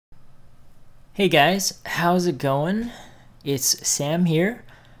Hey guys, how's it going? It's Sam here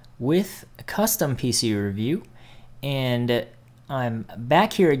with a custom PC review, and I'm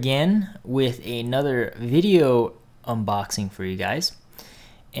back here again with another video unboxing for you guys.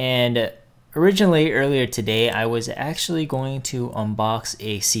 And originally, earlier today, I was actually going to unbox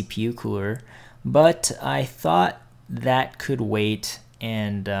a CPU cooler, but I thought that could wait,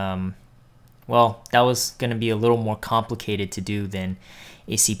 and well, that was going to be a little more complicated to do than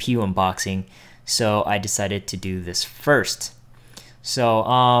a CPU unboxing, so I decided to do this first.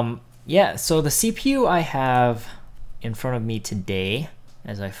 So yeah, so the CPU I have in front of me today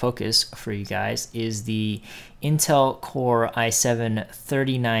as I focus for you guys is the Intel Core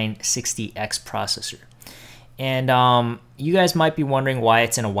i7-3960X processor. And you guys might be wondering why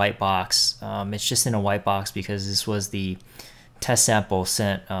it's in a white box. It's just in a white box because this was the test sample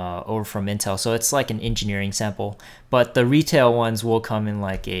sent over from Intel, so it's like an engineering sample, but the retail ones will come in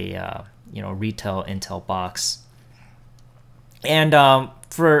like a retail Intel box. And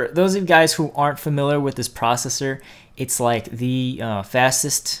for those of you guys who aren't familiar with this processor, it's like the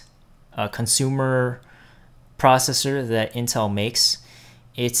fastest consumer processor that Intel makes.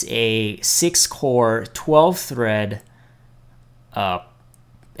 It's a 6-core 12-thread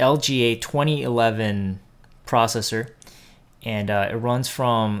LGA 2011 processor, and it runs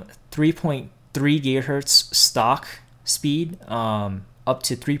from 3.3 gigahertz stock speed up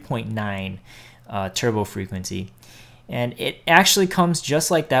to 3.9 turbo frequency. And it actually comes just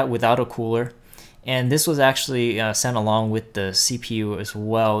like that without a cooler. And this was actually sent along with the CPU as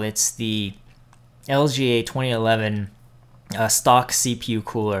well. It's the LGA 2011 stock CPU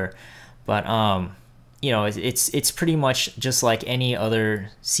cooler, but it's pretty much just like any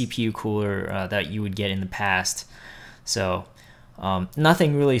other CPU cooler that you would get in the past. So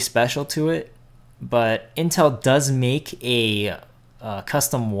nothing really special to it, but Intel does make a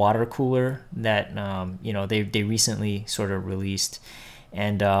custom water cooler that they recently sort of released,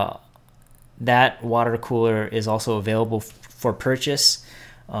 and that water cooler is also available for purchase.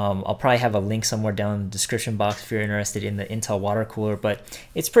 I'll probably have a link somewhere down in the description box if you're interested in the Intel water cooler, but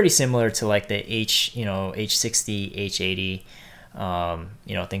it's pretty similar to like the H60,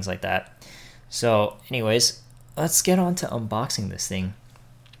 H80, things like that. So anyways, let's get on to unboxing this thing.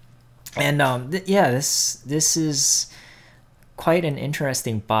 And yeah, this is quite an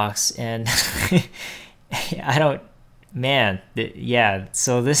interesting box, and yeah,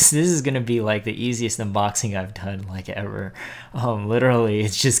 so this is gonna be like the easiest unboxing I've done like ever. Literally,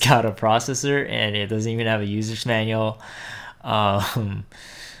 it's just got a processor and it doesn't even have a user's manual. So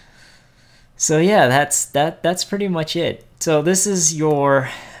yeah, that's pretty much it. So this is your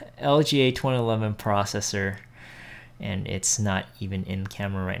LGA 2011 processor, and it's not even in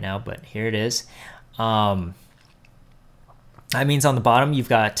camera right now, but here it is. That means on the bottom you've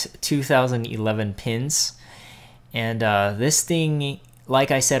got 2011 pins, and this thing,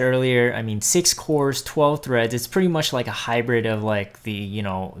 like I said earlier, I mean 6 cores, 12 threads. It's pretty much like a hybrid of like the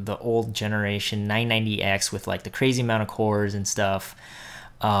the old generation 990X with like the crazy amount of cores and stuff,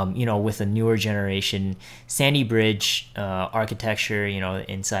 with a newer generation Sandy Bridge architecture,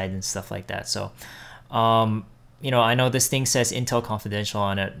 inside and stuff like that. So I know this thing says Intel Confidential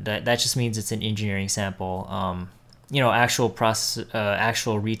on it. That just means it's an engineering sample. Actual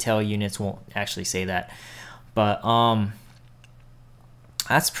retail units won't actually say that, but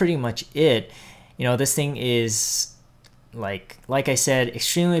that's pretty much it. This thing is like I said,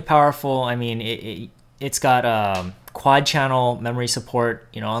 extremely powerful. I mean, it's got quad channel memory support.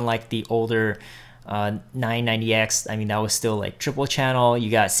 Unlike the older 990X, I mean that was still like triple channel. You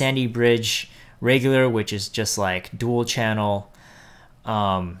got Sandy Bridge regular, which is just like dual channel.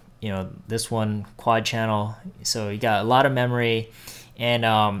 This one quad channel, so you got a lot of memory.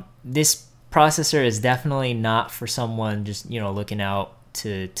 And this processor is definitely not for someone just looking out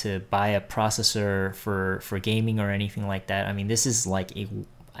to buy a processor for gaming or anything like that. I mean, this is like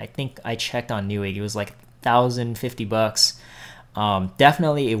I think I checked on Newegg, it was like $1,050.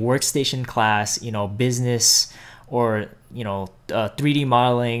 Definitely a workstation class, business, or 3D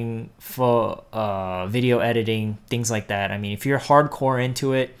modeling, for video editing, things like that. I mean, if you're hardcore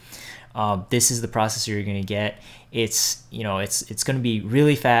into it, this is the processor you're going to get. It's it's going to be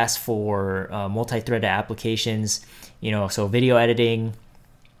really fast for multi-threaded applications, so video editing,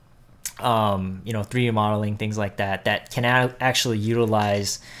 3D modeling, things like that can actually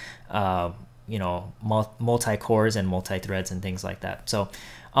utilize multi-cores and multi-threads and things like that. So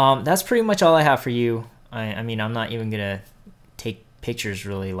that's pretty much all I have for you. I mean, I'm not even gonna take pictures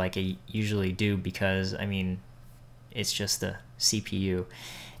really like I usually do, because I mean it's just a CPU.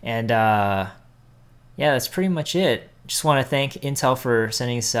 And yeah, that's pretty much it. just want to thank Intel for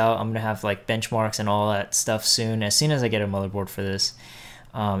sending this out. I'm gonna have like benchmarks and all that stuff soon as I get a motherboard for this.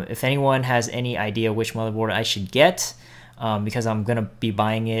 If anyone has any idea which motherboard I should get, because I'm gonna be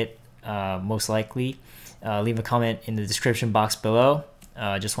buying it most likely, leave a comment in the description box below.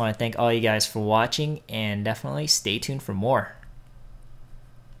 Just want to thank all you guys for watching, and definitely stay tuned for more.